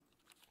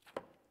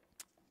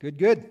Good,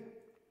 good.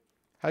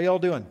 How y'all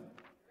doing?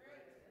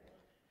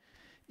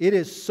 It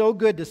is so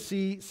good to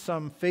see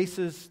some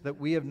faces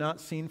that we have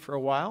not seen for a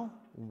while.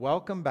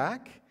 Welcome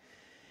back.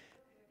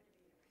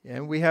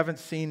 And we haven't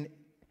seen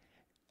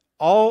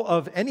all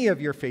of any of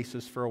your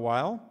faces for a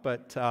while,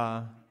 but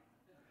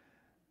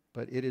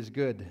it is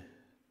good.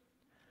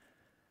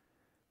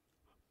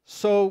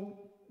 So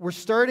we're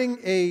starting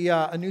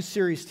a new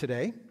series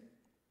today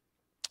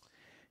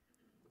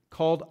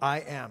called I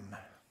Am.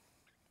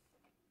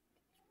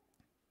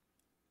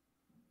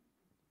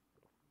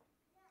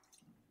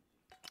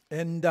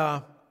 And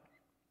if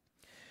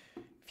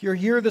you're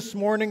here this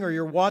morning or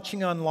you're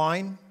watching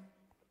online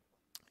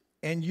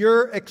and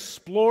you're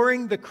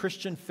exploring the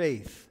Christian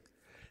faith,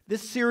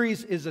 this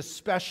series is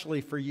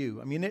especially for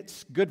you. I mean,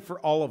 it's good for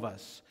all of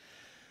us.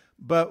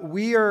 But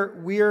we've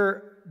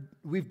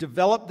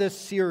developed this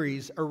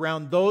series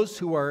around those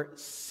who are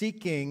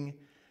seeking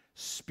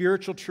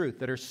spiritual truth,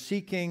 that are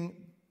seeking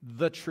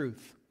the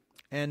truth.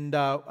 And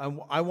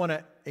I want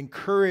to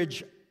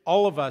encourage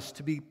all of us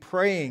to be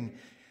praying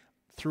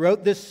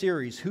throughout this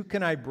series, who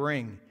can I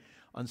bring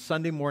on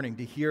Sunday morning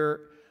to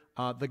hear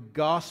the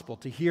gospel,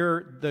 to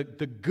hear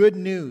the good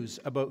news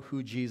about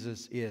who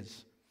Jesus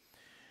is.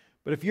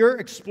 But if you're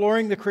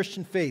exploring the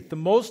Christian faith, the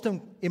most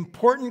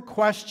important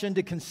question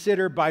to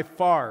consider by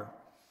far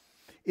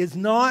is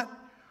not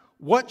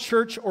what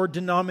church or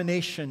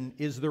denomination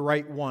is the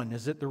right one.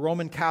 Is it the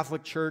Roman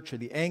Catholic Church or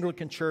the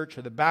Anglican Church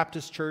or the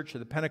Baptist Church or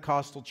the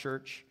Pentecostal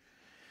Church?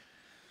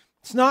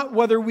 It's not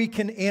whether we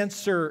can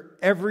answer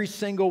every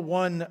single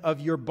one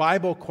of your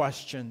Bible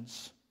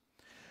questions,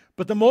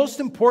 but the most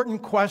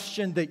important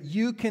question that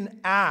you can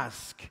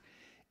ask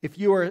if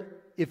you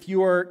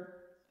are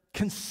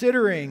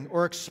considering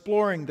or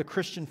exploring the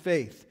Christian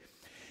faith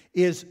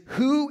is,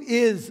 who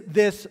is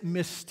this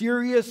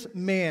mysterious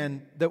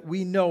man that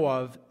we know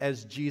of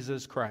as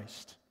Jesus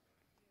Christ?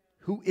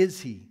 Who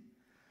is he?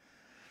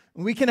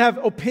 We can have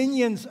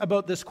opinions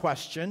about this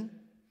question,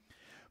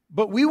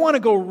 but we want to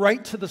go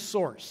right to the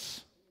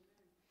source.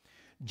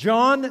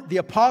 John, the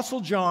Apostle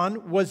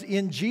John, was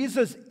in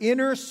Jesus'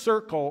 inner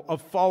circle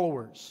of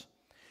followers.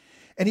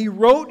 And he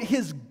wrote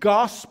his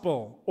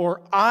gospel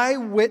or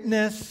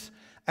eyewitness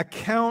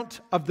account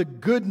of the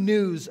good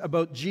news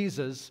about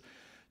Jesus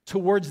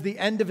towards the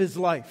end of his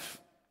life.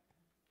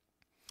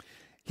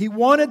 He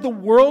wanted the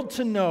world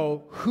to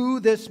know who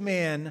this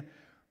man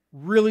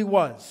really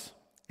was.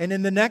 And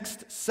in the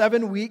next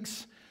 7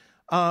 weeks,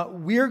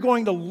 we're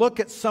going to look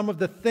at some of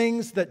the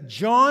things that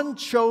John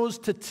chose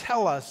to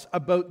tell us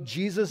about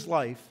Jesus'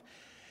 life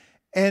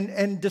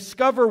and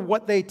discover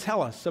what they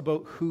tell us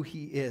about who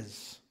he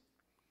is.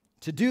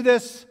 To do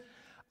this,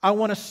 I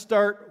want to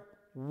start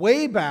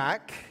way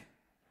back,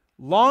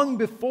 long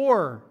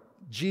before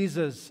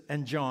Jesus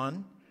and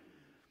John,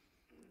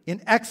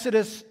 in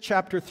Exodus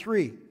chapter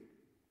 3.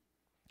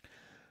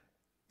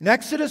 In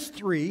Exodus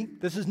 3,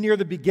 this is near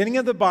the beginning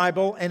of the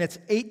Bible, and it's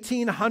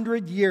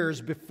 1,800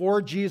 years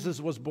before Jesus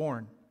was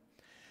born.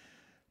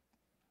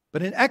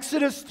 But in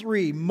Exodus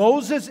 3,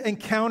 Moses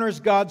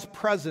encounters God's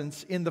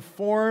presence in the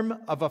form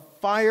of a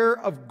fire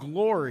of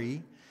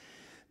glory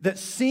that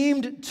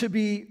seemed to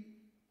be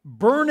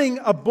burning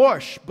a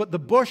bush, but the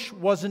bush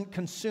wasn't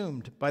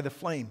consumed by the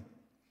flame.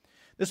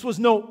 This was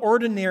no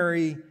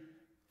ordinary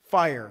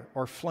fire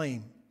or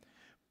flame,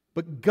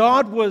 but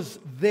God was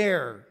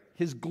there.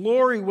 His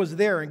glory was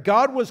there, and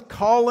God was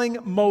calling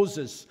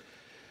Moses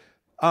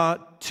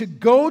to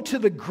go to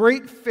the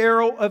great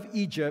Pharaoh of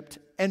Egypt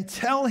and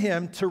tell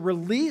him to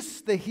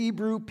release the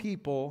Hebrew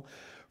people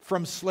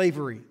from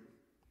slavery. And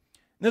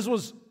this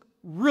was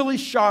really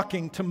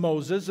shocking to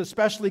Moses,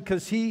 especially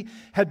because he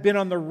had been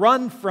on the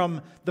run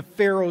from the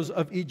pharaohs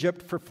of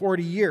Egypt for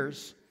 40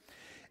 years.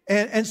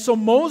 And so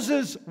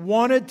Moses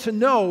wanted to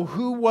know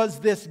who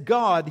was this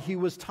God he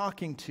was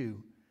talking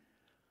to.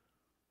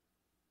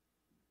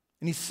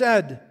 And he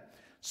said,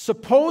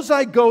 "Suppose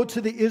I go to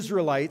the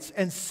Israelites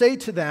and say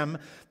to them,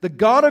 'The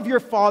God of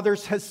your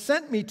fathers has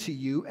sent me to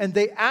you,' and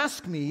they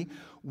ask me,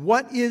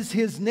 'What is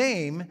his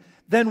name?'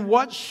 then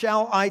what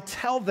shall I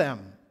tell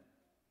them?"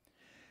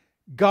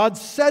 God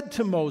said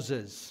to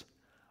Moses,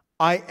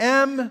 "I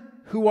am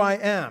who I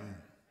am."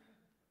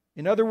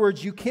 In other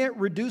words, you can't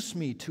reduce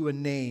me to a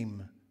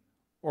name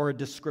or a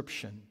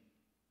description.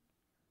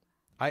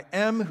 I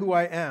am who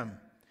I am.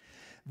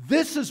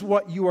 This is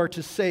what you are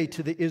to say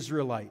to the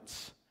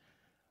Israelites.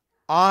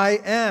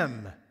 I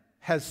am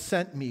has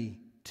sent me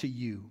to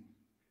you.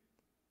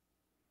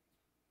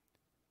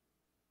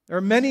 There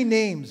are many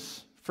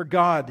names for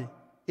God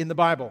in the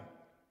Bible,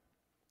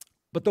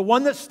 but the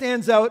one that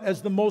stands out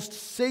as the most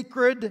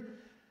sacred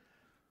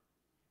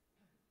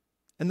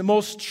and the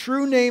most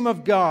true name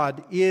of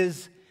God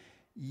is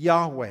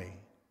Yahweh.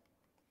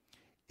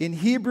 In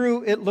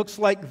Hebrew, it looks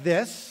like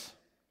this,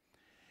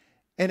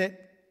 and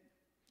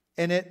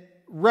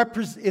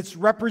it's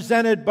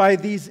represented by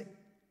these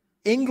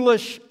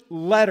English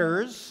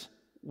letters,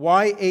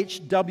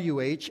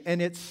 YHWH,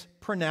 and it's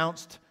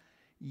pronounced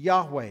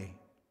Yahweh.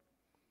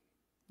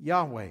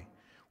 Yahweh,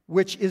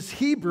 which is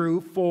Hebrew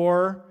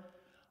for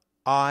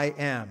I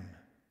am.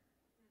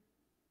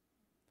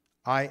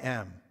 I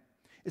am.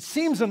 It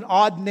seems an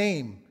odd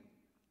name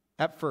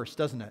at first,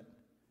 doesn't it?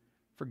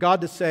 For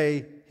God to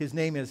say his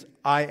name is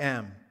I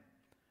am.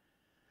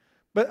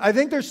 But I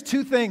think there's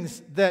two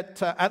things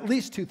that, at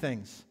least two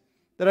things,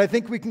 that I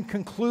think we can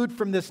conclude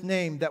from this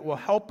name that will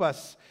help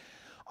us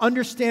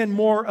understand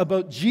more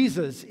about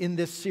Jesus in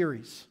this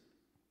series.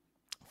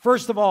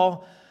 First of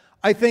all,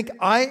 I think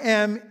I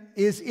am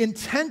is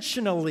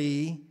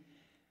intentionally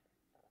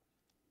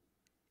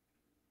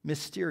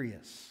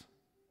mysterious,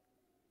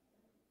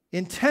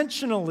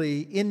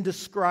 intentionally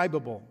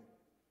indescribable.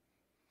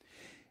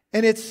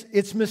 And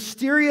it's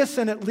mysterious,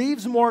 and it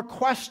leaves more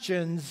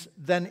questions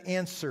than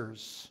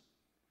answers.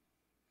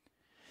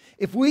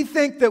 If we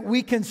think that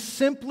we can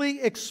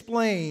simply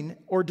explain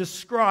or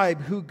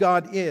describe who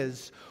God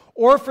is,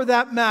 or for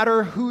that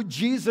matter, who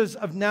Jesus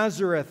of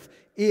Nazareth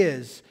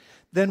is,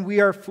 then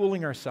we are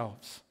fooling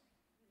ourselves.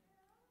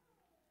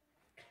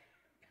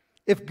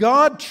 If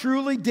God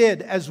truly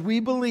did, as we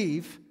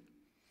believe,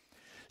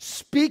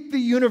 speak the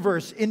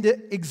universe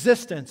into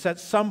existence at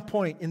some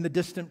point in the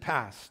distant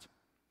past,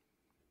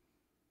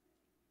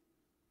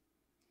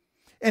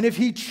 and if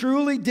he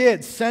truly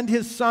did send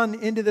his Son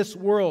into this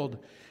world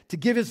to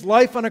give his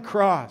life on a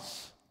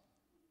cross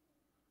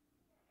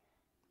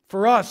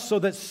for us so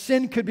that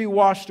sin could be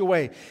washed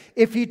away,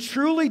 if he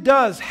truly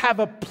does have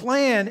a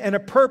plan and a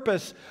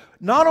purpose,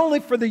 not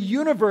only for the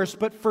universe,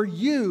 but for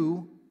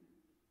you,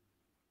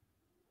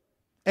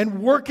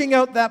 and working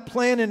out that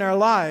plan in our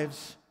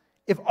lives,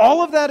 if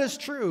all of that is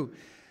true,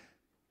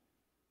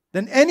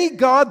 then any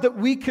God that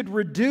we could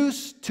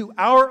reduce to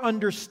our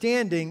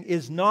understanding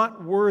is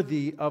not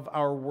worthy of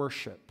our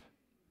worship.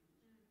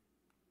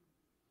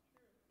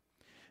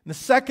 And the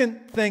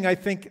second thing I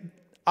think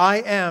I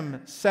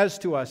am says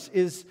to us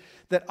is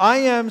that I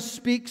am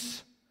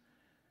speaks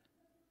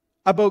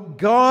about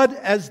God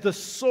as the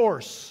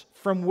source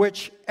from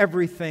which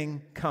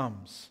everything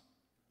comes.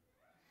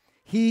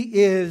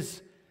 He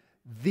is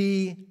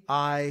the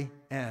I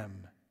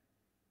am,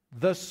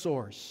 the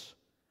source.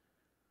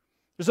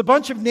 There's a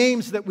bunch of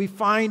names that we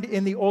find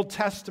in the Old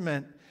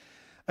Testament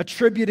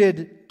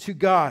attributed to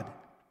God.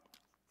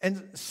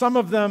 And some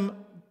of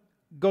them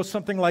go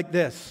something like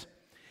this: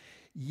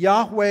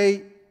 Yahweh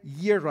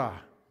Yireh,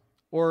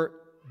 or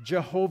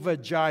Jehovah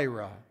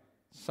Jireh,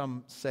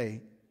 some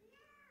say.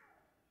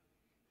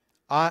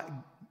 I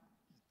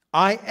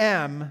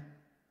am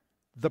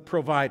the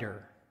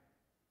provider.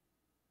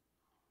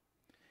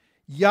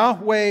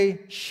 Yahweh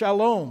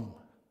Shalom,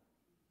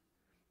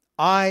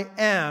 I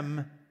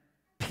am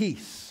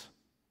peace.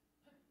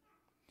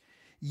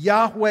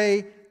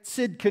 Yahweh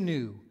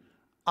Tzidkenu,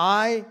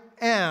 I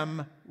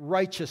am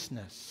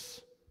righteousness.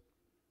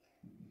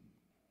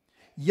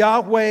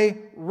 Yahweh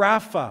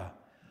Rapha,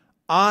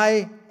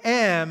 I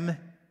am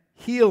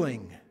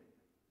healing.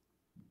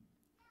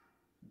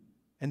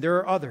 And there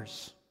are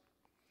others.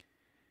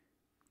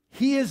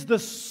 He is the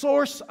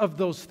source of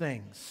those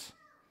things.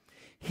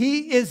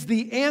 He is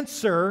the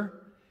answer.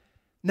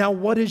 Now,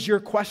 what is your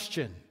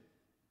question?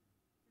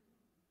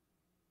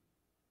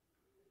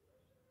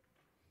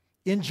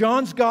 In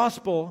John's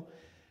Gospel,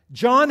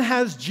 John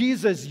has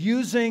Jesus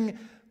using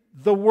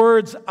the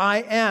words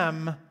I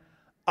am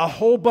a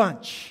whole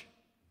bunch.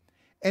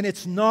 And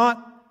it's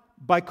not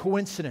by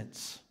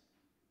coincidence.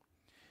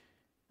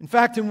 In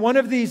fact, in one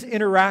of these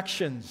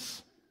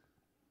interactions,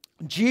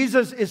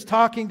 Jesus is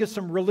talking to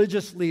some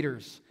religious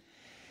leaders,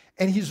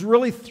 and he's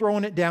really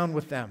throwing it down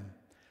with them.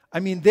 I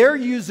mean, they're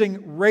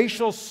using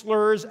racial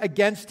slurs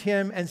against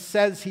him and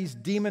says he's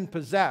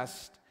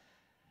demon-possessed.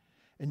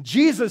 And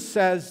Jesus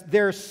says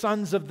they're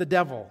sons of the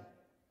devil.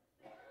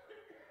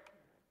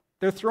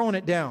 They're throwing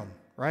it down,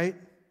 right?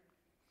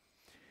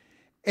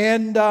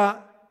 And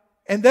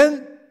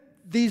then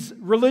these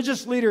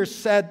religious leaders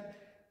said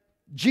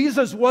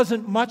Jesus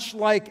wasn't much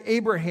like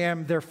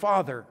Abraham, their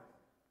father.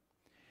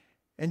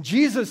 And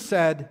Jesus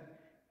said,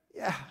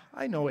 yeah,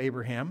 I know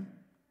Abraham.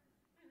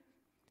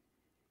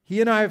 He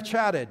and I have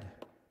chatted,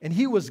 and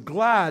he was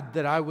glad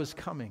that I was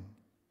coming.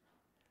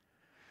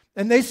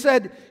 And they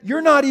said,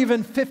 you're not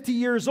even 50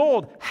 years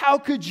old. How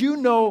could you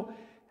know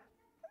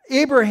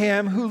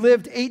Abraham, who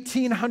lived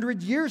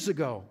 1,800 years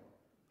ago?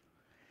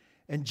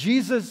 And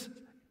Jesus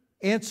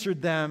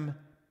answered them,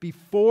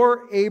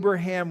 before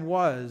Abraham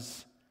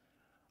was,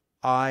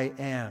 I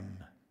am.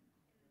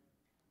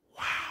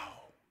 Wow.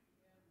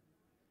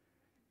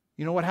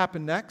 You know what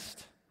happened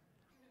next?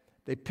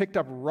 They picked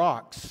up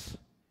rocks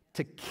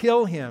to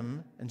kill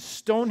him and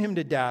stone him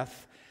to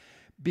death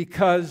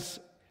because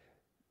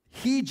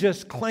he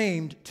just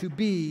claimed to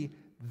be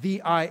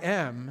the I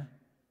am,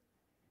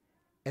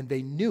 and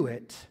they knew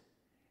it,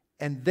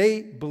 and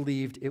they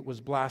believed it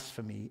was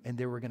blasphemy, and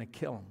they were going to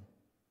kill him.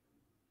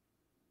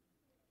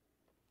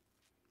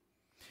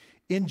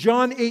 In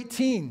John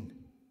 18,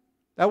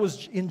 that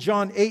was in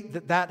John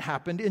 8 that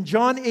happened. In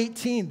John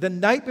 18, the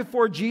night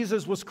before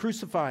Jesus was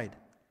crucified,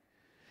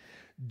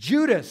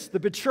 Judas, the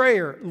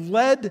betrayer,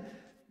 led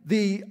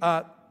the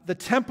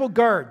temple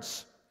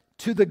guards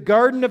to the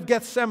Garden of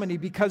Gethsemane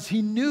because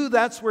he knew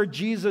that's where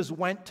Jesus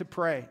went to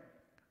pray.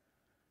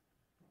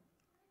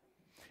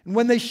 And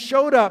when they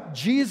showed up,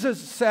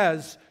 Jesus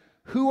says,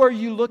 "Who are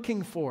you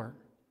looking for?"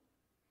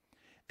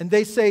 And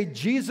they say,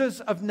 "Jesus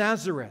of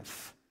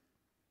Nazareth."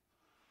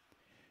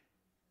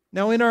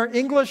 Now, in our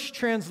English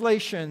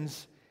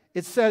translations,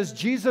 it says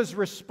Jesus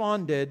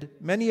responded.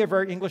 Many of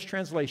our English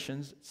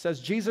translations says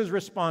Jesus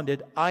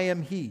responded, "I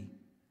am he,"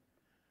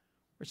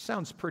 which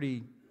sounds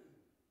pretty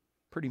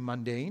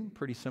mundane,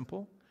 pretty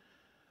simple.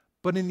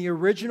 But in the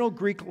original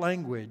Greek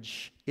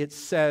language, it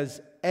says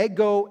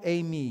ego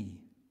eimi,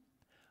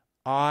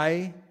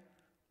 I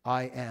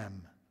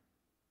am.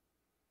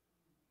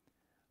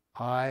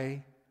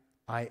 I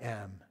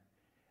am.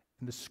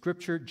 In the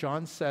scripture,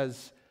 John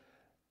says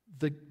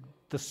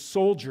the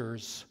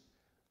soldiers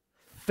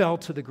fell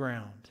to the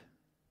ground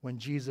when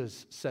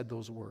Jesus said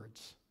those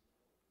words.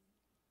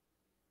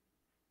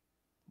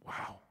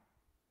 Wow.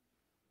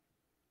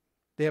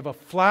 They have a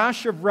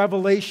flash of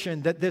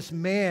revelation that this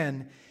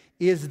man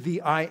is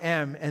the I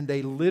am, and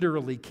they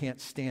literally can't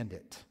stand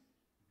it.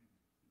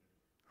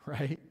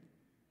 Right?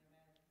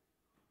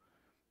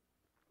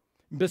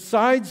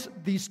 Besides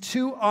these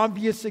two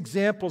obvious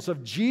examples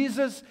of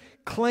Jesus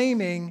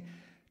claiming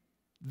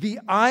the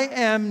I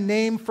am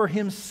name for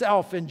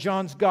himself in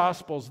John's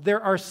Gospels,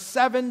 there are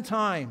 7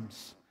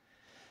 times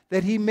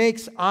that he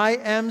makes I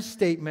am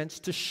statements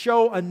to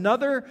show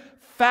another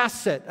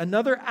facet,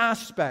 another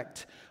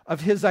aspect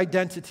of his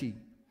identity.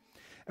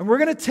 And we're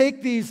going to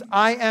take these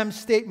I am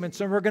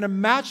statements and we're going to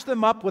match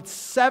them up with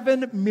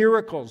 7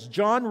 miracles.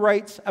 John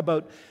writes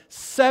about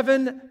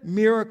 7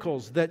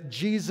 miracles that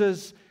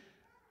Jesus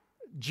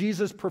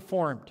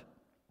performed.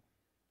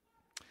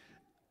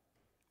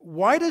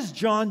 Why does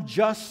John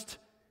just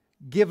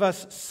give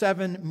us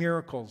 7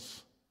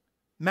 miracles?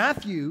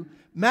 Matthew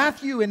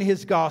in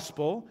his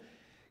gospel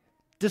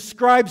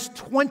describes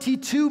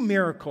 22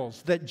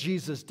 miracles that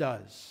Jesus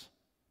does.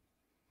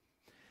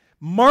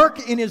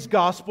 Mark in his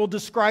gospel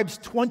describes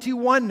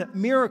 21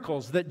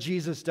 miracles that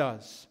Jesus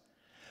does.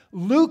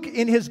 Luke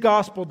in his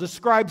gospel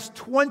describes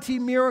 20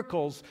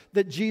 miracles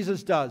that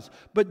Jesus does.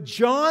 But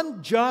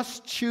John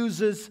just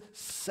chooses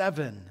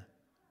 7.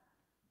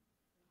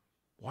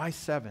 Why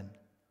 7?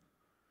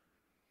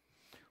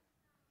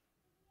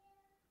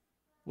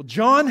 Well,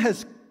 John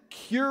has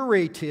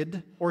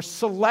curated or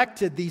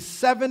selected these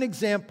 7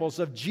 examples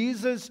of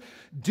Jesus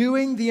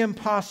doing the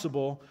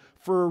impossible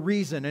for a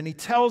reason. And he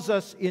tells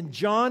us in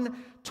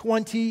John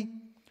 20,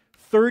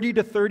 30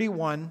 to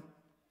 31,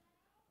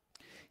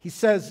 he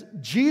says,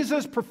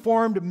 Jesus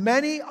performed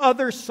many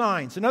other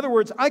signs. In other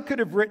words, I could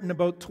have written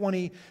about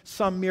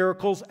 20-some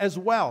miracles as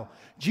well.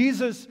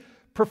 Jesus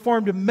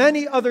performed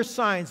many other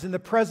signs in the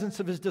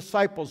presence of his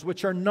disciples,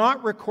 which are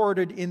not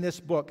recorded in this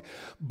book.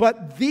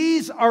 But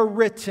these are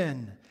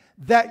written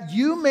that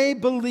you may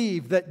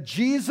believe that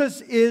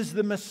Jesus is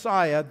the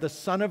Messiah, the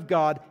Son of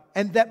God,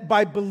 and that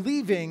by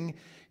believing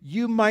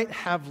you might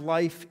have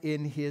life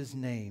in his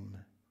name.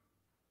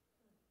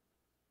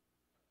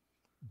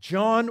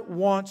 John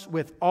wants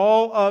with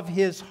all of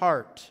his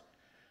heart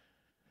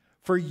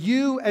for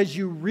you, as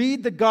you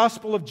read the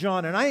Gospel of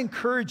John, and I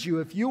encourage you,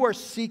 if you are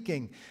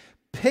seeking,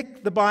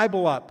 pick the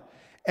Bible up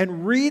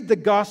and read the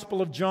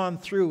Gospel of John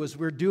through as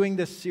we're doing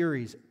this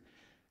series,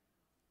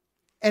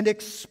 and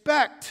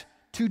expect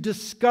to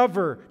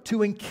discover,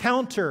 to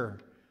encounter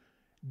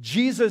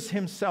Jesus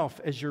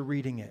himself as you're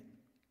reading it.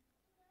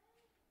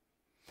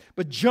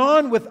 But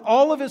John, with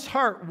all of his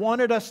heart,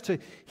 wanted us to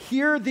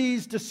hear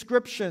these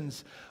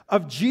descriptions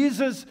of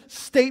Jesus'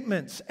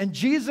 statements and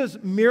Jesus'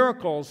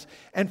 miracles,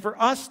 and for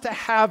us to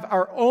have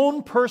our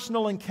own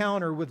personal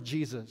encounter with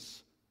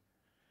Jesus.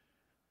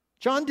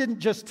 John didn't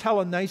just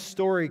tell a nice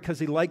story because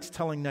he likes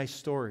telling nice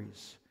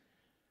stories,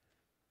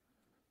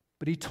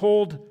 but he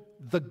told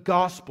the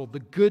gospel, the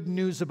good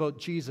news about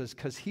Jesus,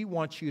 because he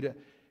wants you to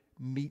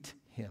meet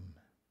him.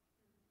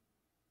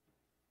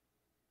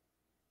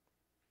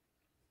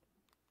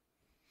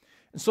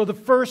 And so the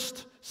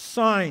first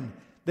sign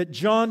that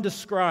John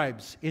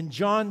describes in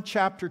John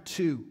chapter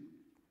 2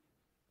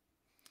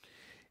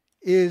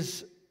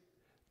 is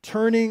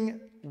turning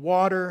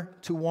water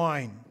to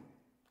wine.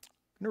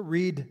 I'm going to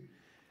read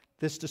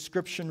this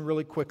description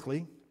really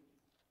quickly.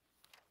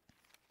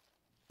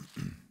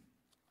 If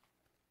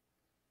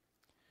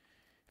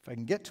I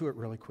can get to it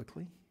really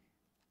quickly.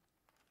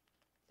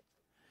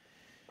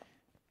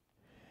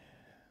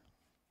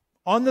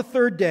 On the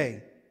 3rd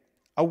day,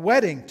 a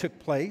wedding took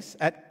place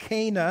at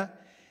Cana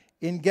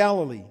in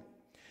Galilee.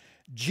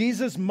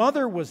 Jesus'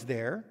 mother was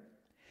there,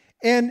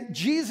 and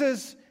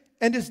Jesus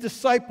and his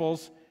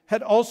disciples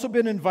had also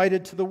been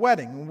invited to the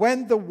wedding.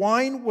 When the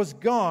wine was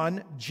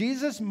gone,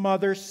 Jesus'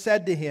 mother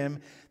said to him,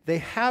 "They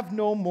have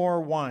no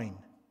more wine."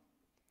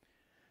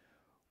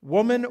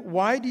 "Woman,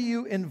 why do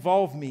you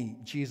involve me?"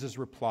 Jesus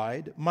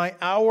replied. "My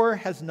hour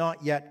has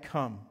not yet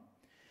come."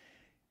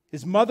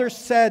 His mother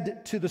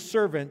said to the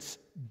servants,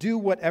 "Do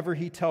whatever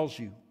he tells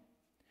you."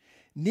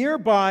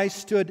 Nearby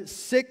stood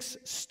 6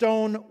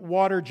 stone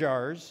water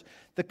jars,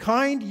 the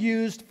kind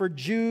used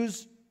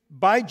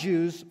by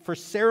Jews for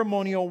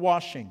ceremonial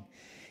washing,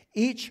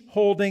 each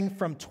holding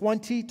from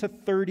 20 to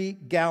 30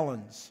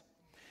 gallons.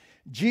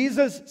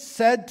 Jesus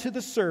said to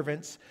the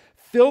servants,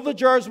 "Fill the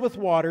jars with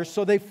water,"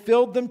 so they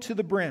filled them to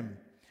the brim.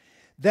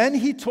 Then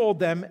he told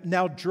them,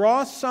 "Now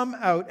draw some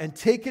out and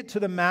take it to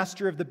the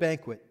master of the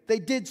banquet." They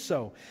did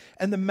so.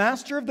 And the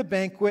master of the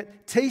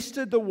banquet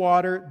tasted the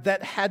water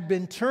that had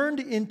been turned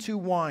into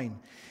wine.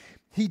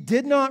 He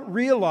did not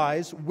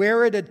realize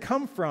where it had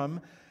come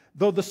from,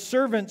 though the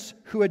servants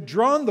who had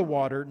drawn the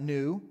water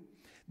knew.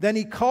 Then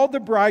he called the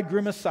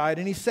bridegroom aside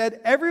and he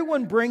said,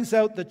 "Everyone brings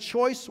out the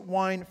choice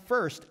wine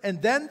first,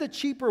 and then the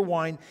cheaper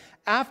wine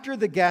after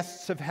the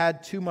guests have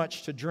had too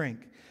much to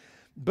drink.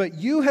 But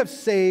you have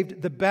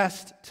saved the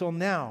best till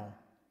now."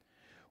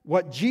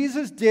 What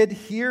Jesus did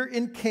here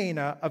in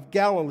Cana of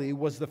Galilee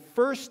was the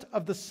first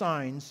of the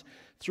signs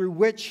through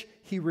which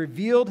he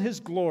revealed his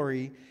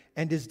glory,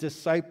 and his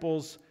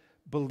disciples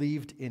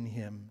believed in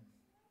him.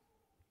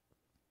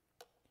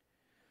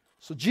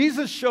 So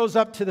Jesus shows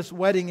up to this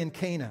wedding in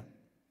Cana.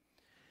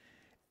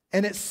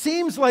 And it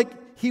seems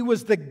like he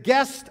was the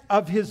guest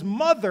of his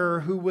mother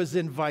who was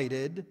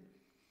invited,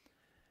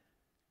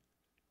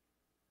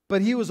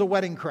 but he was a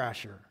wedding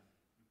crasher.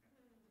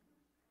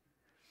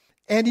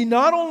 And he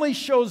not only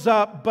shows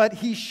up, but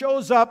he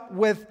shows up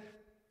with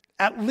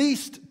at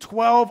least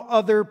 12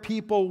 other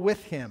people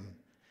with him.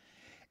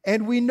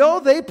 And we know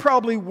they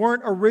probably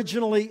weren't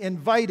originally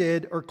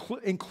invited or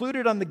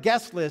included on the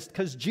guest list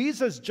because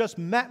Jesus just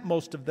met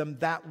most of them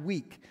that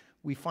week.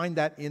 We find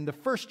that in the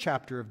first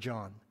chapter of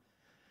John.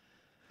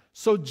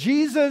 So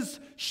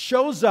Jesus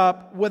shows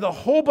up with a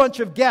whole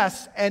bunch of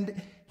guests,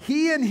 and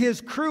he and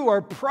his crew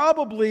are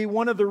probably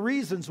one of the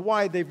reasons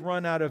why they've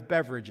run out of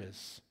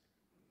beverages.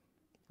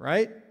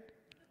 Right?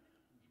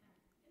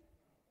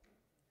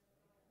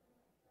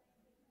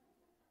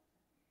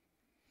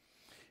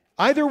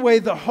 Either way,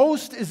 the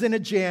host is in a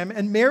jam,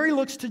 and Mary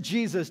looks to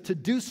Jesus to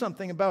do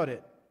something about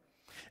it.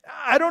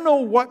 I don't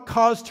know what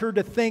caused her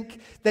to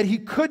think that he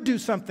could do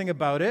something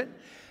about it.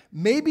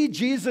 Maybe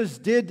Jesus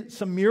did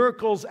some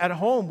miracles at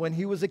home when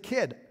he was a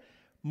kid,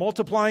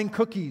 multiplying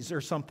cookies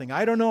or something.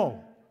 I don't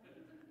know.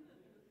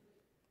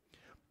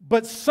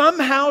 But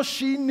somehow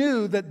she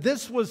knew that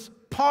this was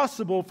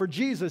possible for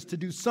Jesus to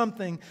do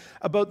something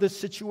about this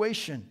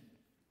situation.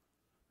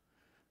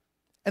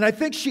 And I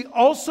think she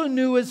also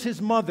knew as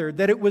his mother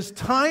that it was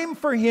time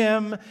for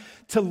him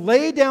to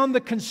lay down the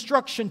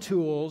construction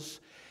tools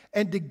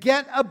and to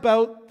get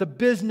about the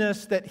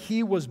business that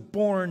he was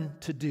born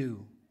to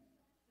do.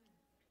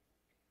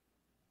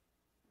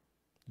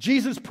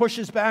 Jesus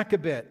pushes back a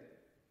bit.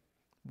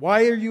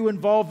 "Why are you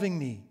involving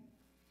me?"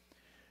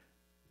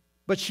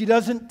 But she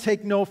doesn't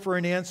take no for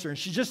an answer. And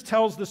she just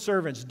tells the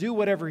servants, "Do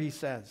whatever he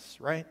says,"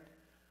 right?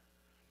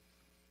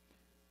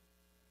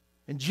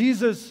 And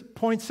Jesus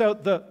points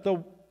out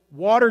the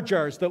water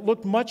jars that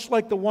look much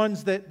like the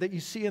ones that you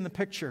see in the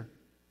picture.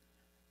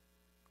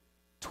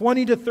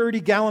 20 to 30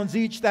 gallons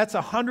each. That's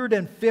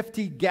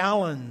 150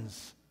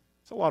 gallons.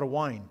 It's a lot of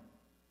wine.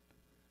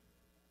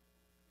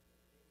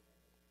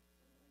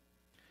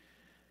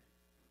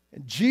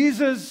 And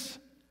Jesus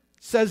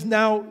says,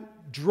 "Now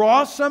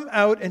draw some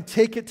out and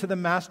take it to the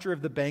master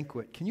of the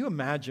banquet." Can you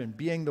imagine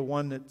being the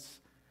one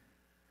that's,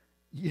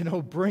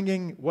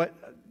 bringing what,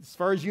 as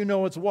far as you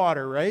know, it's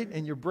water, right?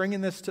 And you're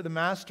bringing this to the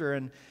master.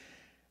 And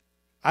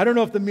I don't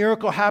know if the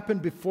miracle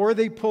happened before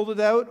they pulled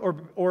it out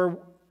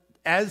or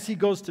as he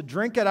goes to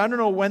drink it. I don't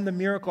know when the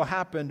miracle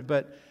happened,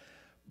 but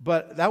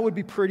that would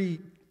be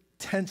pretty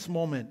tense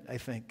moment, I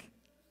think.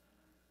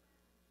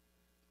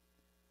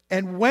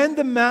 And when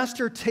the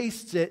master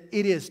tastes it,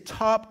 it is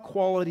top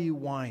quality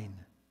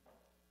wine.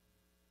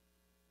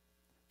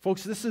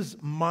 Folks, this is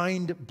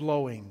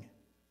mind-blowing.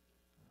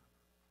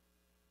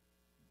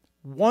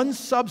 One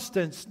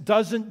substance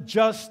doesn't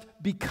just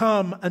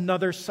become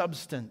another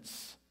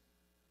substance.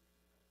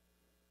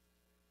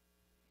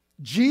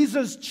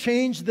 Jesus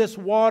changed this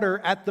water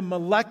at the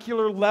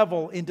molecular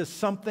level into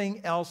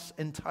something else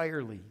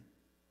entirely.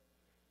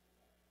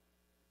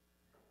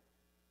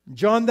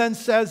 John then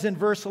says in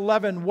verse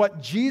 11,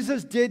 what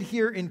Jesus did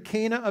here in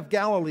Cana of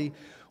Galilee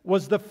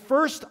was the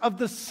first of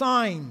the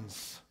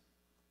signs.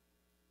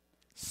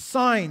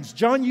 Signs.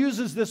 John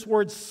uses this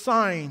word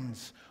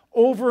signs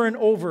over and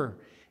over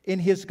in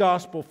his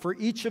gospel for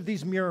each of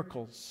these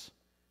miracles.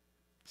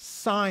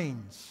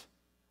 Signs.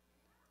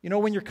 You know,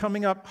 when you're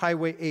coming up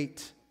Highway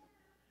 8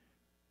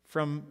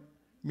 from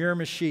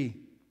Miramichi,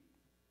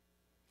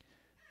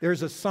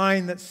 there's a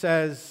sign that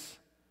says,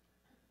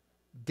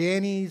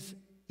 Danny's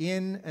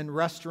Inn and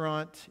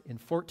Restaurant in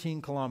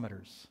 14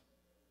 kilometers.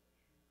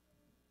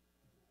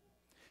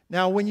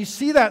 Now, when you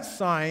see that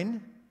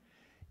sign,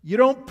 you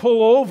don't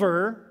pull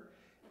over,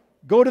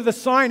 go to the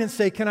sign and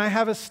say, "Can I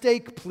have a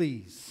steak,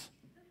 please?"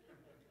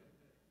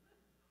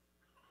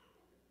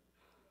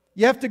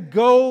 You have to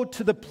go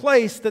to the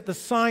place that the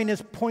sign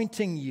is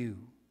pointing you.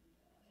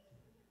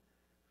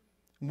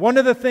 One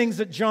of the things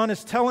that John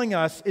is telling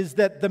us is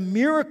that the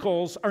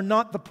miracles are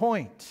not the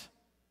point.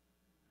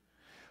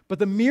 But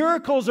the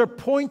miracles are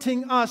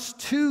pointing us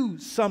to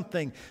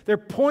something. They're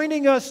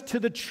pointing us to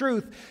the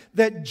truth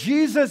that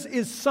Jesus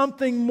is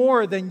something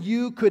more than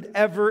you could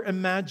ever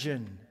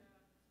imagine.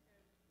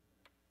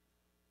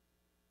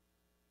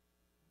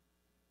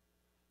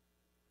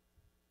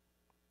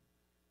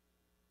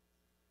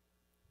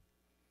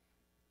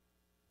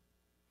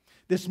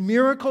 This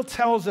miracle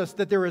tells us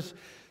that there is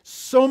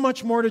so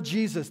much more to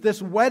Jesus.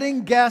 This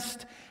wedding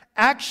guest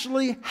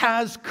actually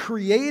has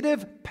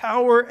creative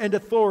power and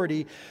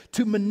authority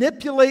to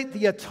manipulate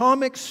the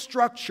atomic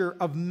structure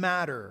of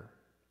matter.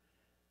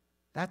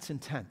 That's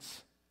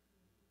intense.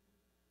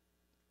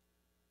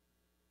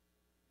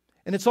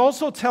 And it's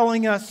also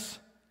telling us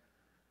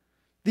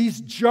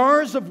these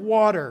jars of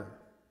water,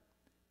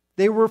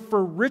 they were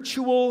for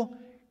ritual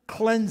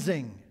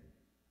cleansing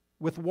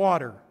with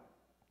water.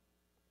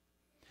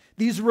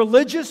 These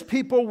religious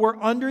people were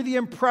under the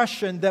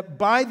impression that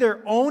by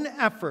their own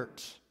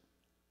effort,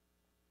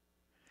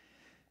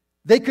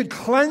 they could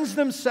cleanse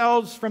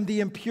themselves from the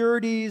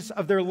impurities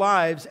of their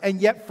lives,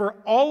 and yet for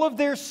all of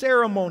their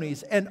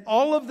ceremonies and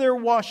all of their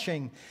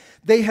washing,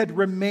 they had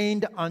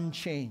remained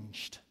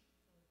unchanged.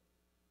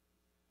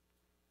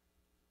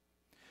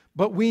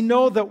 But we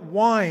know that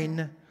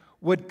wine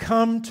would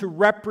come to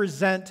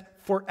represent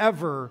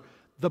forever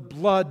the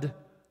blood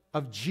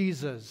of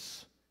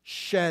Jesus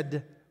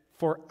shed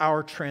for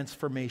our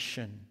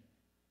transformation.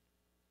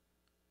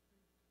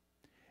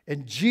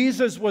 And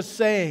Jesus was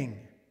saying,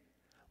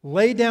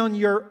 lay down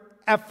your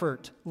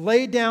effort,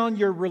 lay down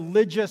your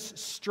religious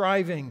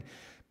striving,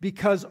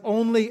 because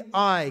only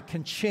I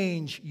can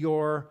change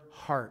your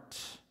heart.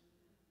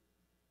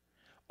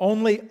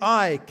 Only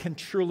I can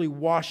truly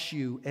wash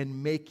you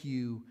and make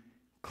you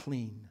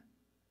clean.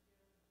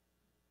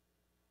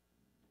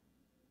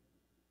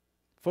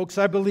 Folks,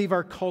 I believe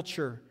our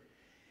culture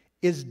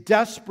is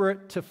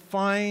desperate to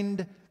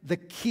find the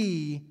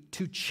key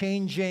to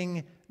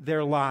changing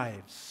their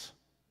lives.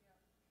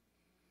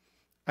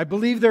 I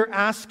believe they're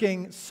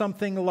asking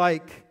something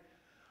like,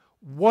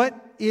 what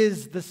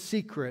is the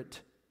secret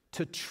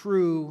to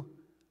true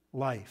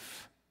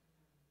life?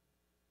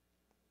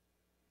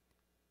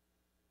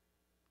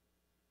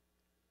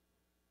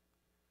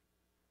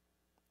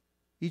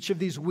 Each of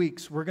these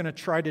weeks, we're going to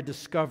try to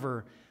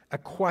discover a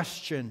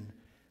question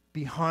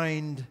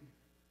behind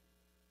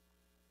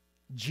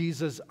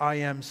Jesus' I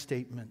am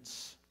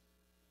statements.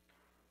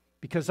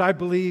 Because I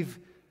believe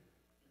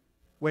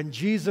when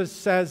Jesus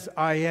says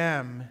I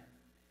am,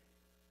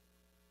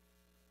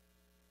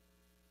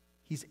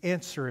 He's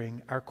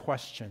answering our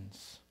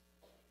questions.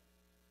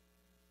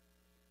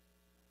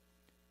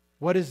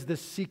 What is the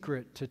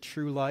secret to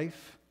true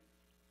life?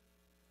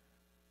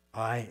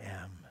 I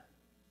am.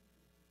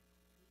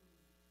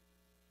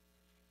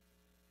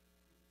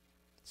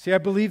 See, I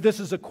believe this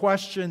is a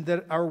question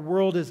that our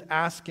world is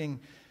asking.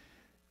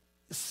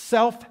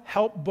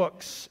 Self-help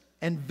books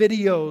and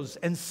videos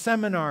and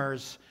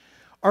seminars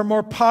are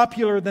more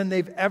popular than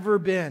they've ever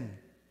been.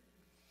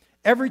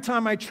 Every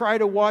time I try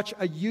to watch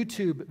a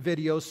YouTube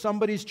video,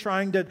 somebody's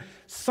trying to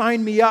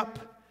sign me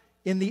up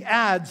in the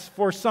ads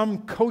for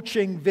some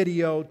coaching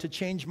video to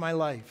change my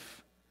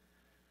life.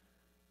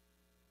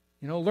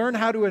 Learn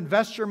how to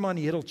invest your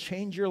money. It'll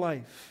change your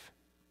life.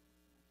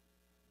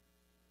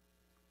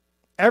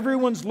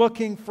 Everyone's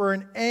looking for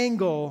an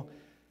angle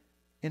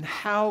in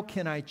how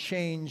can I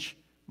change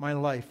my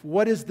life?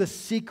 What is the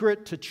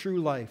secret to true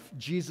life?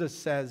 Jesus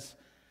says,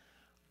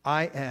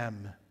 I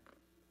am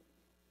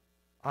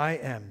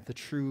the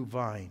true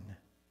vine.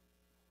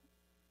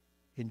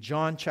 In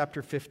John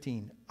chapter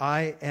 15,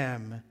 I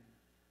am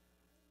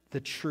the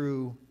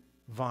true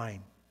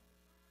vine.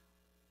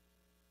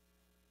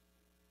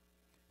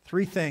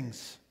 Three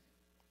things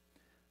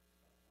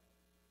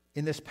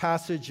in this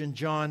passage in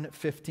John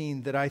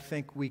 15 that I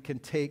think we can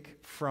take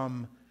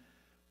from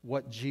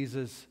what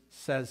Jesus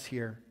says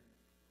here.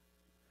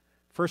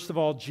 First of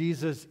all,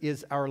 Jesus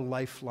is our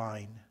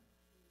lifeline.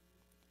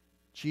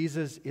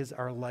 Jesus is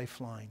our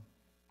lifeline.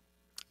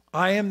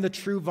 I am the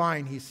true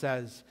vine, he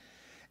says,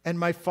 and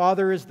my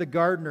Father is the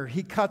gardener.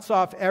 He cuts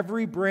off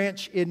every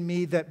branch in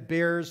me that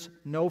bears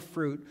no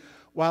fruit,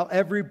 while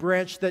every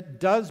branch that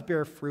does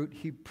bear fruit,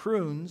 he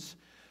prunes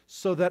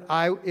so that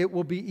it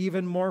will be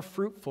even more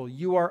fruitful.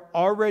 You are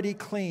already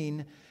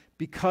clean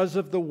because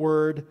of the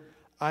word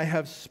I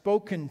have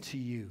spoken to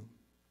you.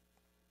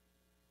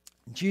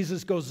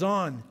 Jesus goes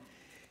on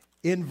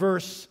in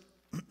verse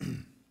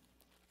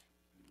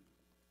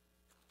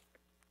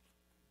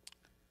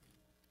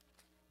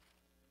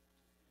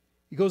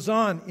He goes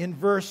on in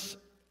verse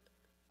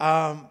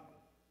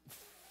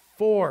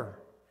 4.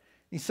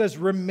 He says,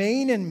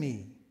 remain in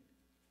me,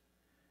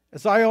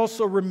 as I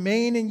also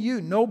remain in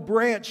you. No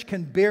branch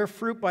can bear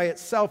fruit by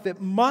itself.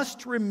 It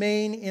must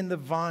remain in the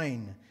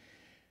vine.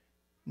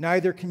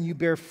 Neither can you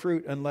bear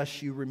fruit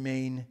unless you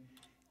remain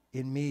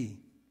in me.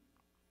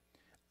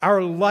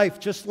 Our life,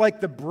 just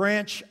like the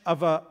branch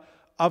of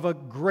a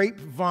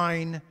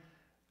grapevine,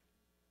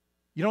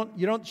 you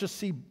don't just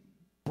see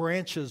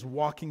branches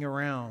walking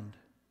around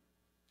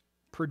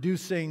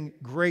producing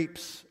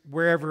grapes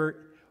wherever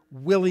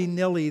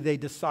willy-nilly they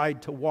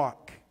decide to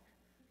walk.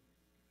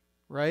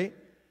 Right?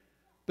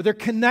 But they're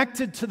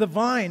connected to the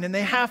vine, and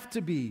they have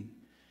to be,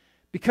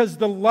 because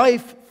the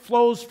life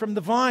flows from the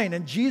vine.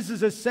 And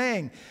Jesus is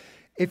saying,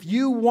 if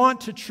you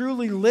want to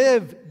truly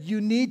live, you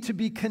need to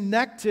be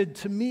connected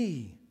to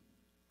me.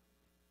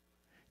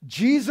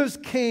 Jesus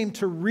came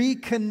to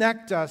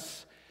reconnect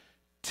us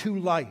to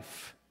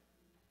life.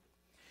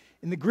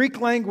 In the Greek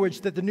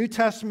language that the New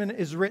Testament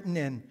is written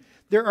in,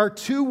 there are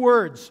two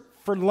words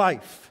for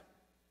life: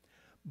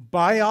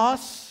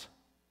 bios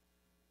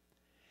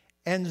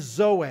and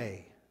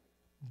zoe.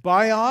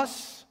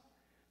 Bios,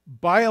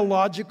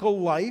 biological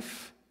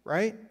life,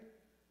 right?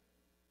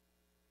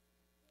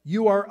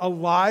 You are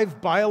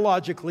alive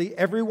biologically.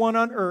 Everyone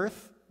on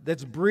earth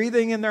that's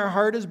breathing and their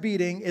heart is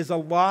beating is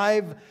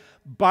alive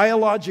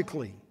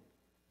biologically.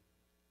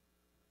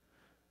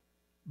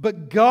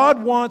 But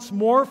God wants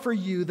more for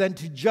you than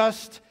to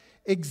just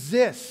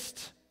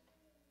exist,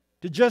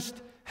 to just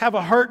have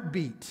a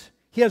heartbeat.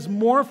 He has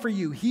more for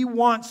you. He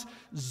wants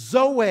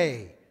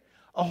zoe,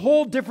 a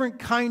whole different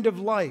kind of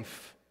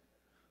life,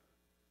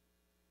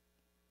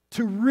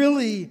 to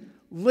really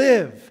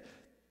live.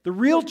 The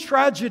real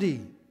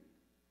tragedy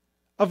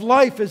of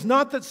life is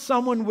not that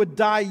someone would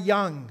die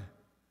young,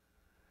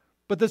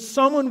 but that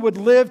someone would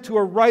live to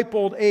a ripe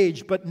old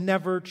age but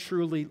never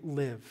truly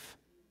live.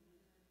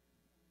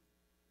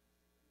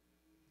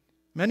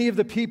 Many of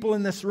the people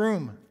in this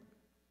room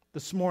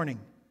this morning,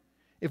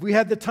 if we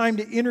had the time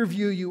to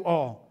interview you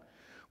all,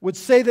 would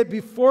say that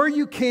before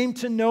you came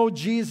to know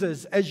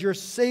Jesus as your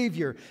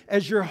Savior,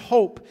 as your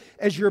hope,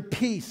 as your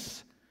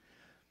peace,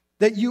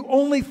 that you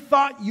only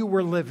thought you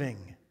were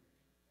living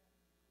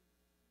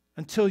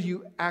until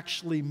you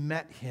actually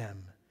met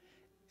Him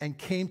and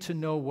came to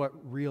know what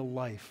real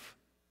life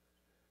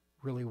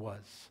really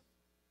was.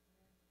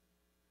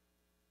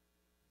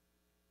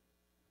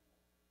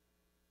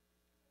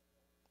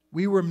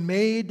 We were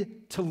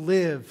made to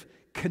live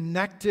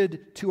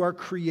connected to our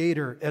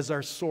Creator as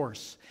our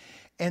source,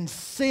 and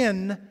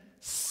sin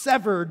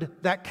severed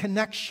that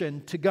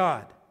connection to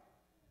God.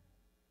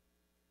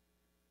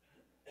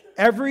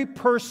 Every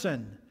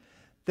person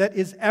that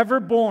is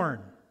ever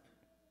born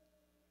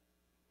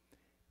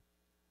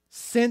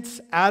since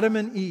Adam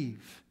and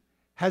Eve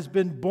has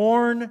been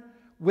born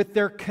with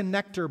their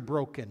connector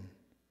broken,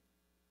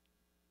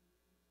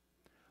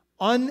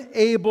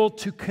 unable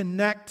to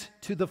connect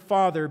to the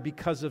Father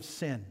because of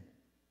sin.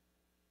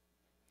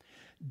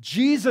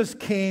 Jesus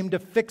came to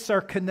fix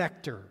our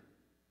connector.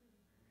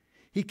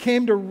 He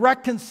came to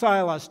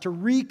reconcile us, to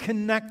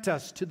reconnect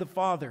us to the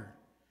Father,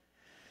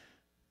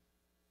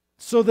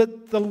 so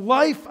that the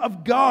life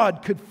of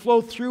God could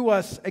flow through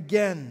us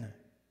again.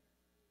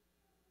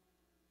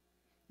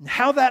 And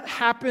how that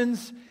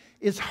happens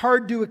is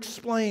hard to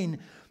explain,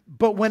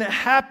 but when it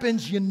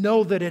happens, you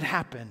know that it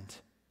happened.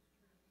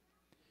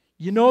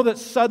 You know that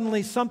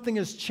suddenly something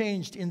has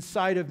changed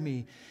inside of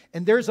me,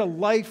 and there's a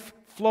life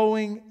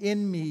flowing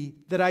in me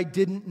that I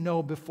didn't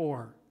know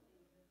before.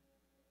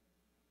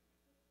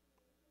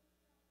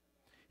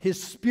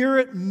 His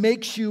Spirit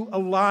makes you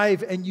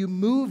alive, and you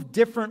move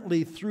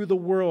differently through the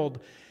world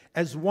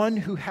as one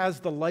who has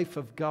the life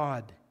of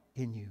God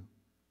in you.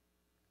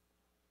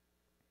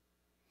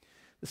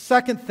 The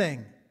second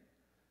thing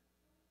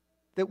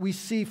that we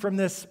see from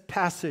this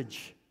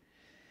passage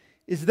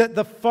is that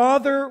the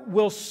Father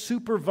will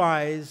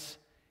supervise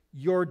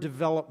your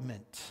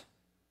development.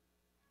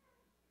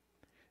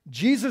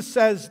 Jesus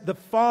says the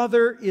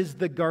Father is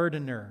the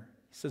gardener.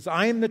 He says,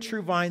 I am the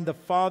true vine, the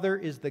Father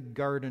is the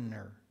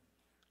gardener.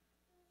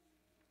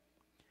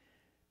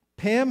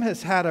 Pam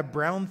has had a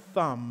brown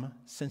thumb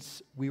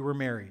since we were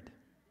married.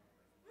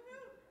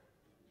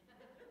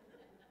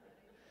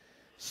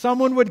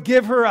 Someone would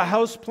give her a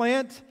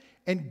houseplant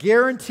and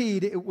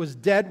guaranteed it was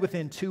dead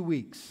within 2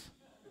 weeks.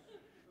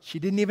 She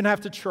didn't even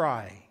have to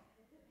try.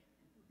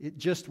 It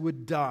just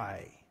would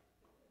die.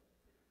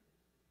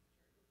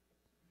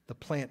 The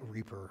plant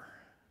reaper.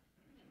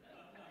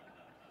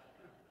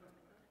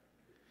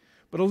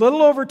 But a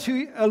little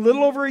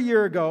over a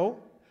year ago,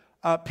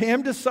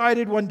 Pam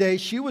decided one day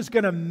she was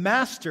going to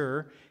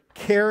master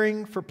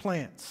caring for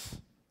plants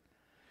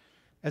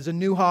as a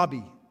new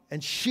hobby.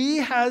 And she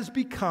has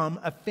become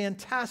a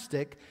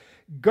fantastic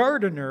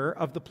gardener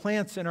of the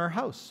plants in our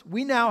house.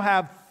 We now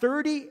have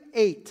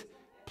 38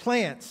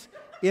 plants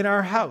in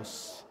our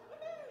house,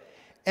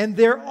 and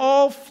they're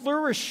all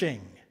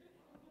flourishing.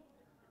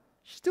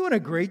 She's doing a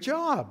great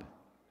job.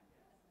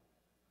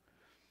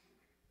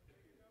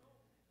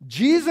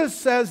 Jesus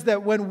says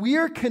that when we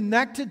are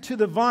connected to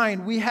the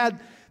vine, we had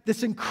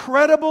this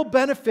incredible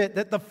benefit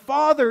that the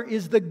Father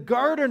is the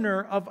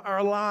gardener of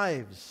our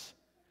lives,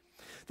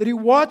 that He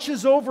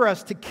watches over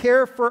us to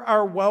care for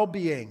our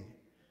well-being.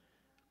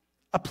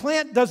 A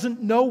plant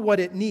doesn't know what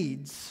it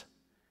needs.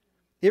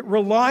 It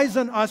relies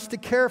on us to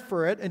care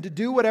for it and to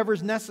do whatever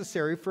is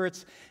necessary for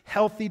its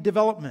healthy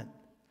development.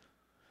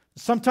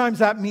 Sometimes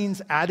that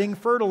means adding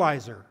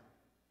fertilizer.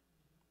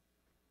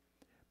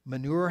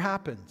 Manure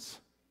happens.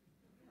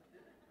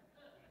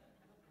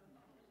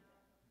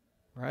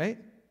 Right?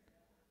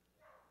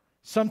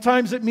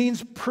 Sometimes it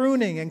means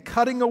pruning and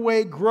cutting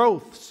away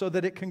growth so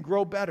that it can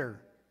grow better.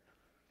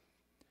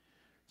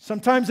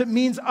 Sometimes it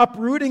means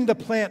uprooting the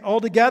plant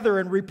altogether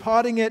and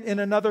repotting it in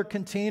another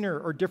container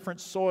or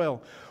different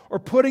soil, or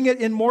putting it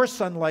in more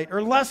sunlight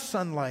or less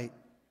sunlight.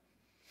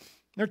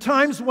 There are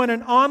times when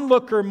an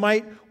onlooker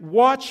might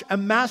watch a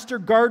master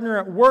gardener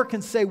at work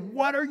and say,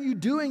 "What are you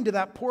doing to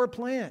that poor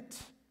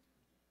plant?"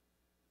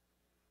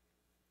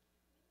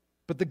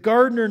 But the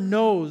gardener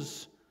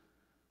knows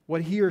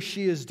what he or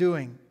she is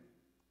doing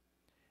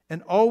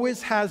and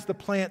always has the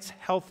plant's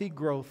healthy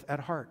growth at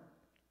heart.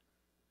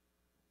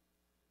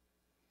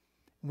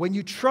 When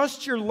you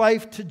trust your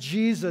life to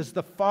Jesus,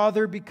 the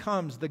Father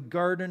becomes the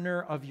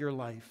gardener of your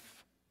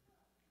life.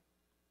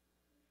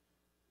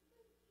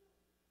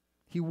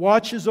 He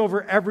watches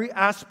over every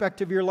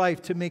aspect of your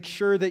life to make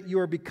sure that you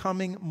are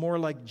becoming more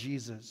like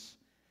Jesus.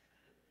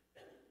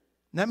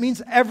 And that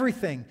means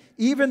everything,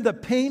 even the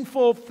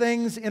painful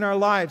things in our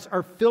lives,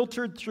 are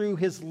filtered through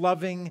His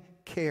loving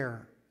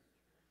care.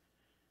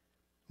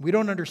 We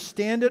don't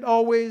understand it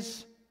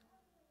always,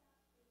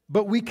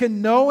 but we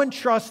can know and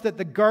trust that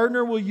the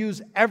gardener will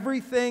use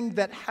everything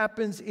that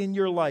happens in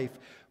your life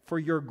for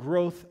your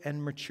growth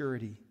and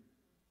maturity,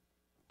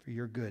 for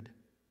your good.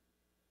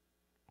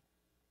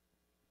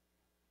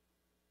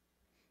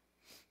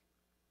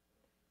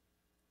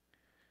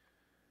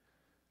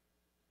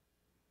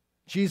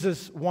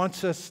 Jesus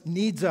wants us,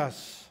 needs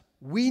us,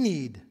 we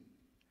need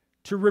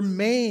to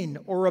remain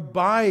or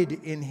abide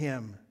in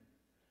Him.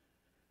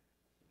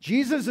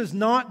 Jesus is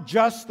not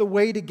just the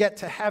way to get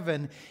to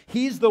heaven.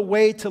 He's the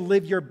way to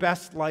live your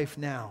best life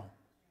now.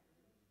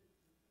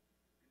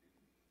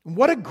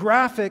 What a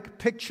graphic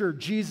picture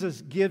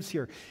Jesus gives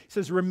here. He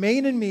says,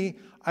 "Remain in me,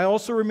 I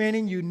also remain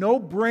in you. No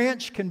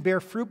branch can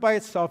bear fruit by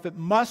itself. It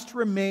must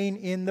remain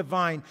in the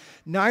vine.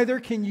 Neither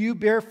can you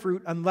bear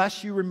fruit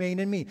unless you remain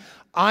in me.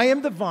 I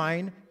am the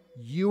vine,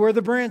 you are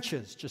the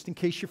branches," just in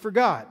case you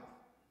forgot.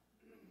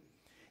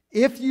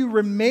 "If you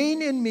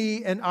remain in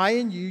me and I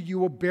in you, you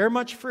will bear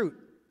much fruit.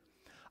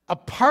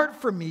 Apart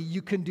from me,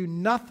 you can do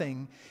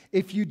nothing.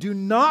 If you do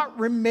not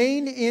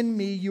remain in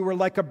me, you are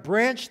like a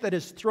branch that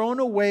is thrown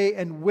away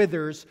and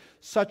withers.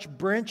 Such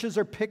branches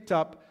are picked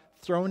up,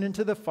 thrown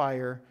into the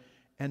fire,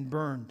 and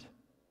burned."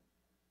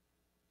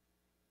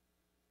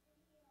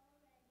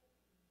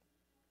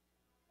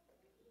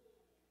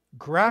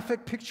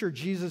 Graphic picture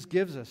Jesus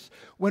gives us.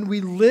 When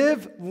we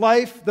live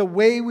life the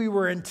way we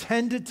were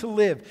intended to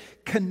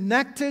live,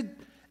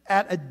 connected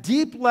at a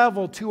deep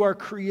level to our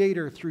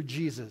Creator through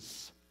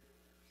Jesus,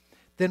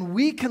 then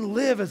we can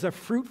live as a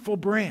fruitful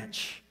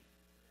branch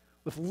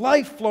with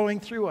life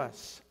flowing through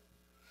us.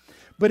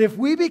 But if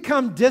we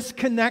become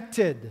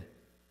disconnected,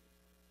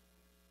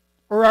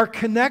 or our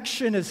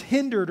connection is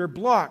hindered or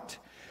blocked,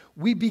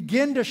 we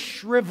begin to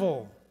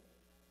shrivel.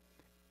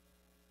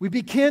 We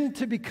begin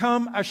to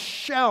become a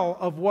shell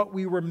of what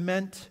we were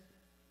meant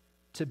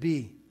to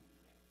be.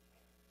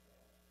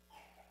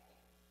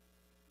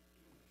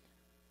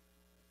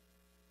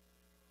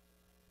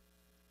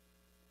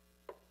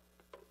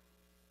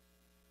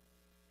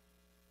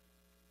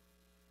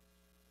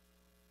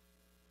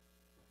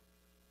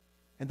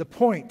 And the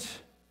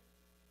point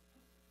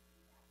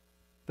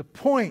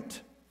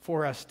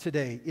for us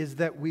today is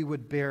that we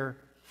would bear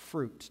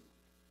fruit.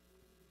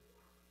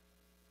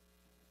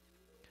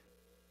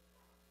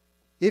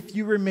 "If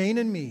you remain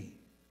in me,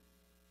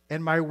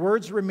 and my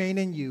words remain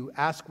in you,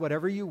 ask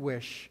whatever you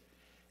wish,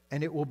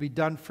 and it will be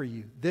done for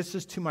you. This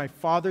is to my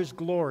Father's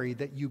glory,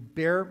 that you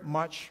bear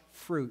much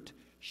fruit,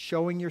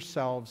 showing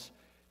yourselves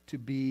to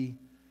be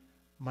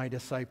my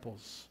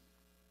disciples."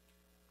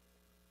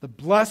 The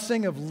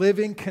blessing of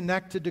living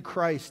connected to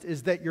Christ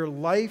is that your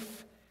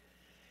life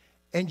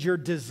and your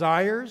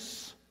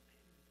desires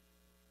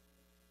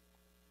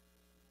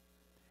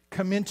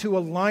come into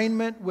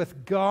alignment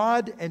with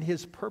God and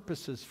His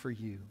purposes for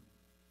you.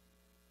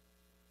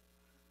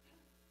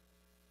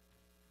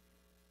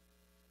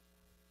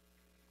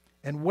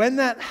 And when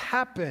that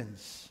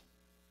happens,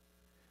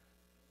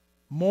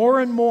 more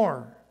and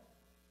more,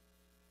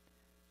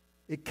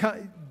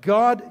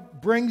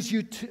 God brings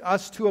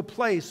us to a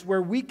place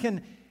where we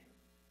can,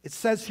 it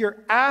says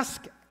here,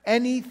 ask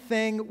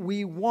anything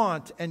we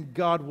want and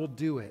God will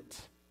do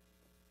it.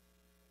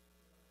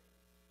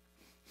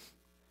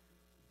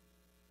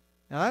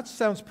 Now that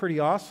sounds pretty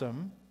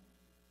awesome.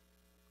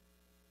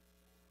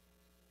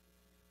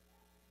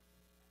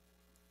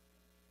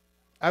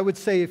 I would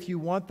say if you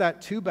want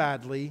that too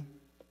badly,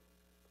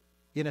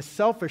 in a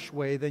selfish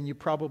way, then you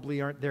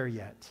probably aren't there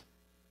yet.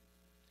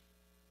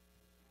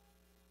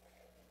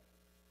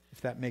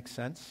 If that makes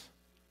sense.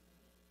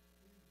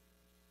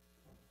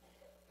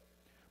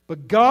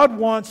 But God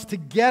wants to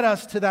get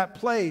us to that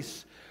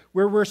place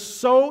where we're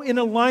so in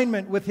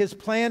alignment with His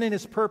plan and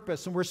His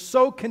purpose, and we're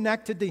so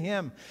connected to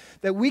Him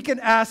that we can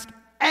ask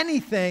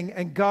anything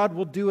and God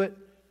will do it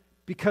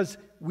because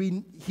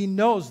He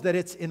knows that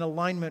it's in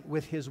alignment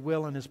with His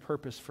will and His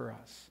purpose for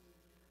us.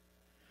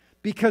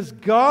 Because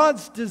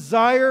God's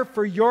desire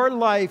for your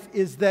life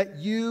is that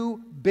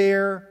you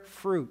bear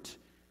fruit.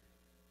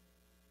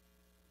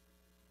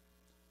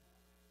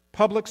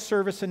 Public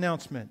service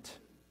announcement.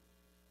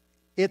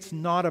 It's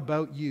not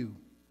about you.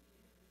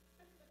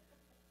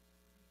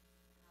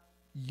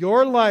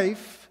 Your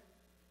life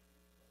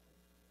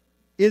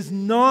is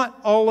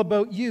not all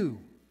about you.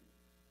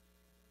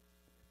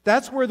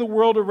 That's where the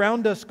world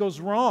around us goes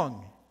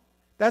wrong.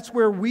 That's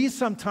where we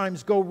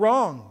sometimes go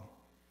wrong.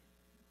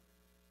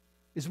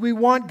 Is we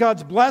want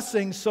God's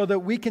blessing so that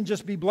we can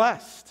just be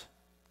blessed.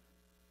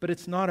 But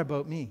it's not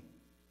about me.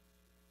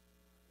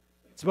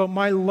 It's about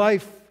my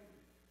life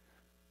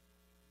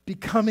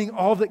becoming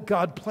all that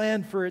God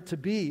planned for it to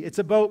be. It's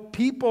about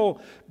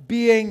people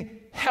being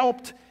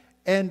helped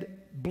and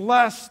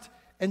blessed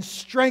and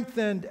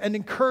strengthened and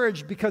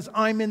encouraged because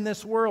I'm in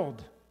this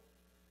world,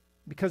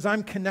 because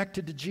I'm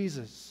connected to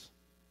Jesus.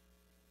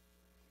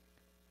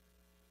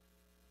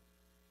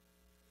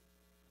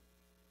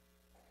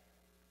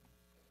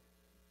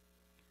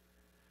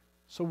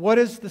 So what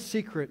is the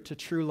secret to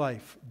true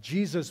life?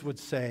 Jesus would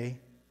say,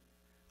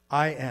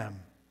 I am.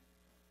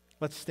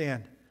 Let's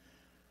stand.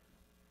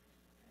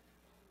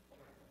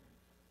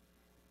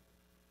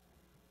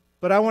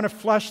 But I want to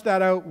flesh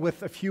that out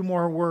with a few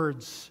more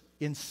words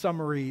in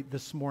summary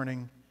this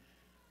morning.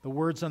 The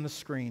words on the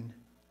screen.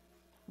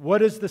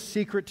 What is the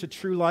secret to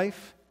true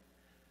life?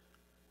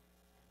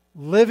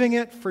 Living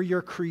it for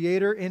your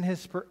Creator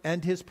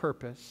and His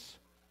purpose.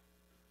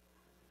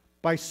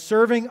 By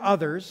serving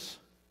others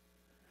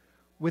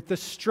with the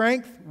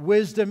strength,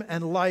 wisdom,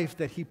 and life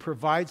that He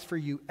provides for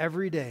you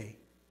every day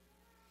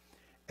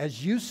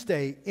as you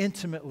stay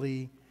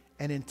intimately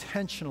and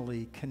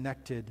intentionally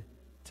connected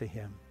to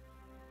Him.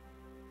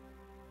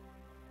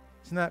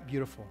 Isn't that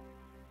beautiful?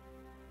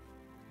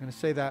 I'm going to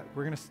say that.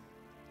 We're going to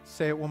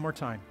say it one more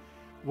time.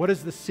 What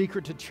is the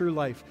secret to true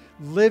life?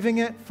 Living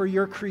it for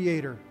your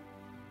Creator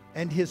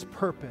and His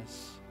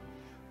purpose.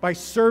 By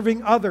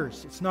serving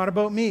others. It's not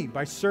about me.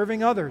 By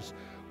serving others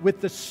with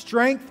the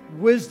strength,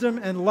 wisdom,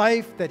 and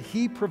life that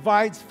He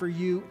provides for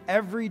you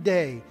every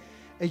day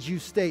as you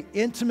stay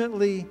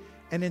intimately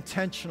and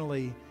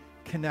intentionally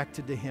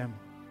connected to Him.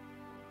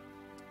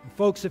 And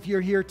folks, if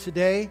you're here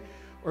today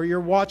or you're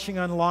watching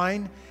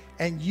online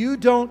and you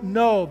don't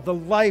know the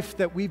life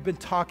that we've been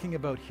talking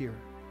about here,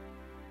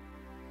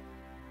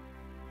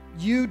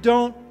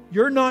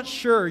 you're not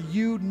sure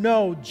you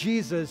know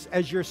Jesus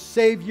as your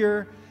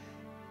Savior,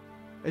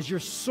 as your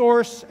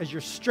source, as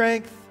your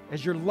strength,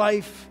 as your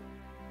life.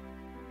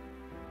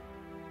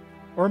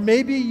 Or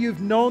maybe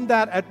you've known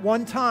that at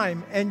one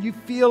time and you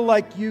feel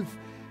like you've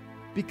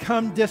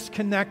become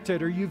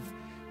disconnected or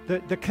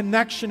the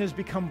connection has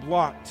become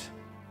blocked.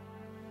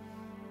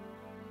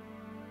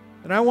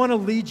 And I want to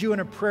lead you in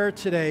a prayer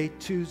today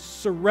to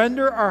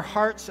surrender our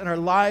hearts and our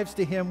lives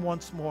to Him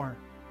once more.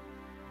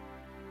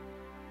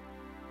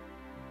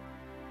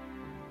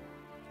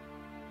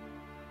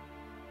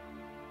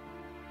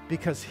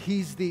 Because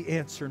He's the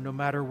answer no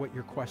matter what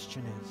your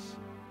question is.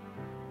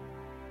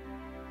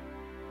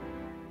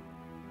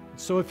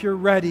 So if you're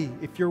ready,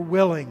 if you're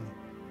willing,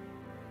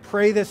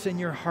 pray this in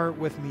your heart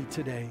with me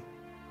today.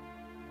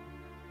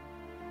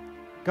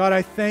 God,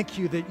 I thank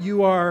You that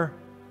You are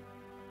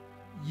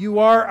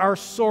our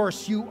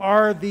source. You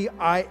are the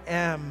I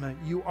am.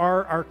 You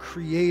are our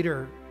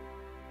Creator.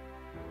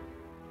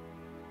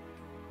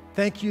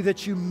 Thank You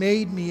that You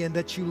made me and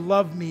that You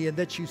love me and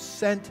that You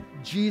sent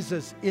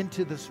Jesus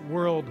into this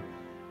world.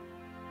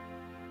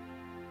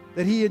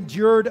 That He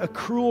endured a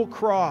cruel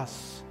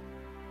cross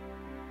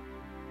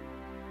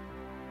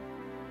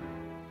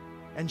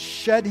and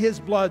shed His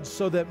blood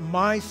so that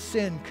my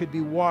sin could be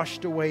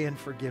washed away and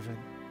forgiven.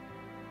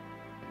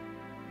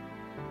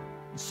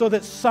 So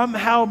that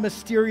somehow,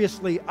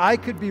 mysteriously, I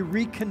could be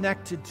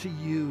reconnected to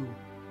You.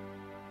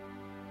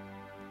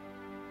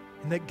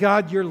 And that,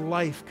 God, Your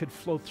life could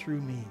flow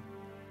through me.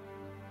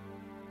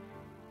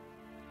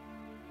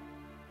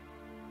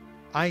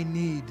 I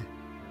need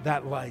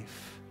that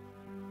life.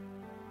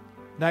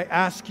 And I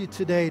ask You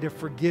today to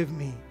forgive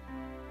me,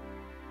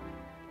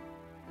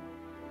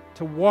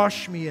 to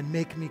wash me and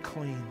make me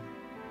clean,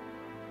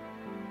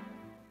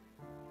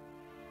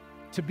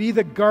 to be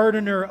the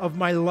gardener of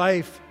my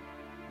life,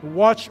 to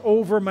watch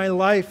over my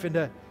life,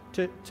 and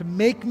to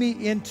make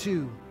me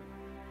into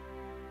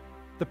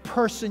the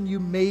person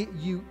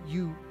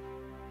you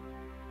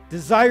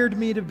desired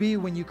me to be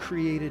when You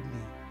created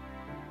me,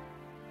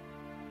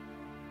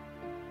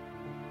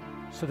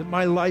 so that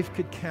my life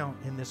could count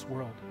in this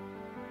world.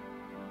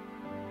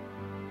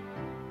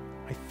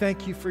 I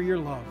thank You for Your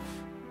love.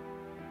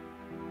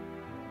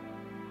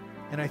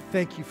 And I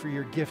thank You for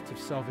Your gift of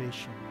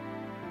salvation.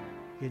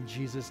 In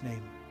Jesus'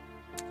 name,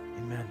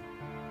 amen.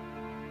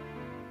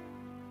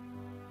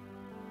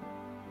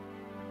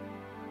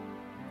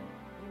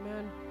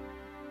 Amen.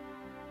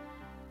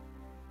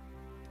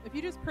 If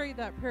you just prayed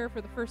that prayer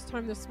for the first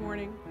time this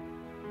morning,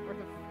 or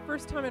the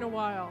first time in a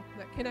while,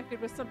 that connected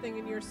with something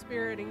in your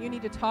spirit, and you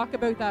need to talk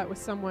about that with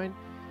someone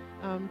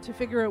to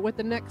figure out what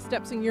the next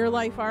steps in your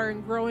life are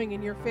in growing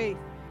in your faith,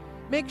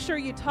 make sure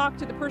you talk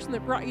to the person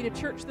that brought you to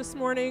church this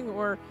morning,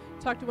 or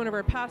talk to one of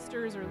our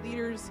pastors or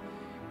leaders,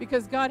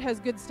 because God has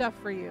good stuff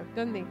for you,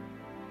 doesn't He?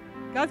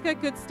 God's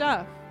got good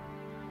stuff.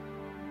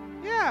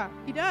 Yeah,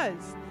 He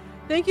does.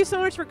 Thank you so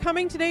much for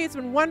coming today. It's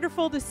been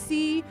wonderful to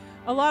see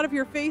a lot of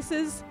your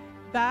faces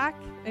back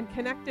and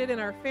connected in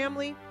our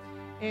family.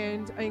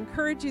 And I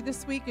encourage you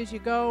this week as you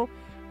go,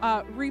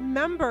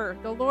 remember,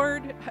 the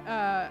Lord,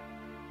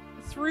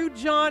 through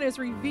John, is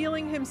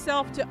revealing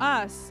himself to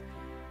us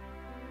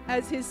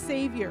as his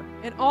Savior,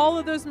 and all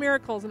of those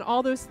miracles and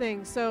all those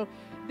things. So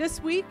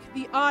this week,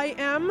 the I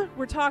am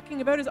we're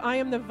talking about is I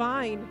am the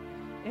vine,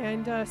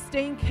 and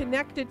staying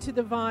connected to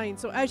the vine.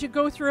 So as you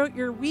go throughout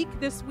your week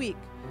this week,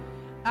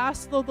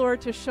 ask the Lord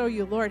to show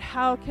you, Lord,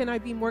 how can I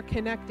be more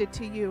connected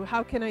to you?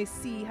 How can I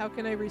see? How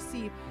can I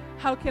receive?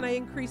 How can I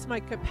increase my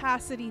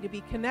capacity to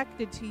be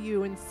connected to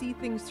you and see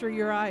things through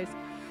your eyes?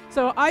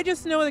 So I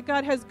just know that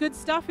God has good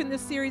stuff in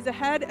this series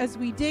ahead as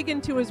we dig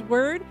into his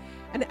word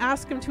and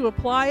ask him to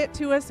apply it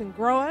to us and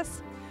grow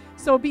us.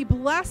 So be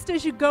blessed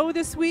as you go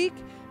this week.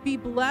 Be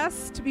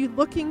blessed to be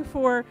looking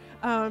for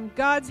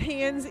God's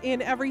hands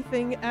in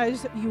everything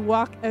as you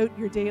walk out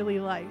your daily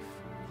life.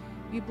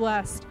 Be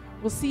blessed.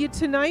 We'll see you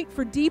tonight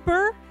for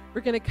Deeper.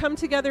 We're going to come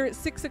together at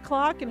 6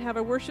 o'clock and have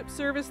a worship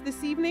service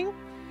this evening.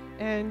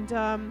 And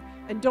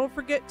don't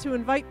forget to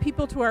invite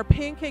people to our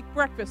pancake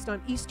breakfast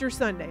on Easter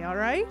Sunday, all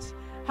right?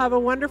 Have a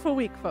wonderful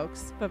week,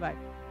 folks. Bye-bye.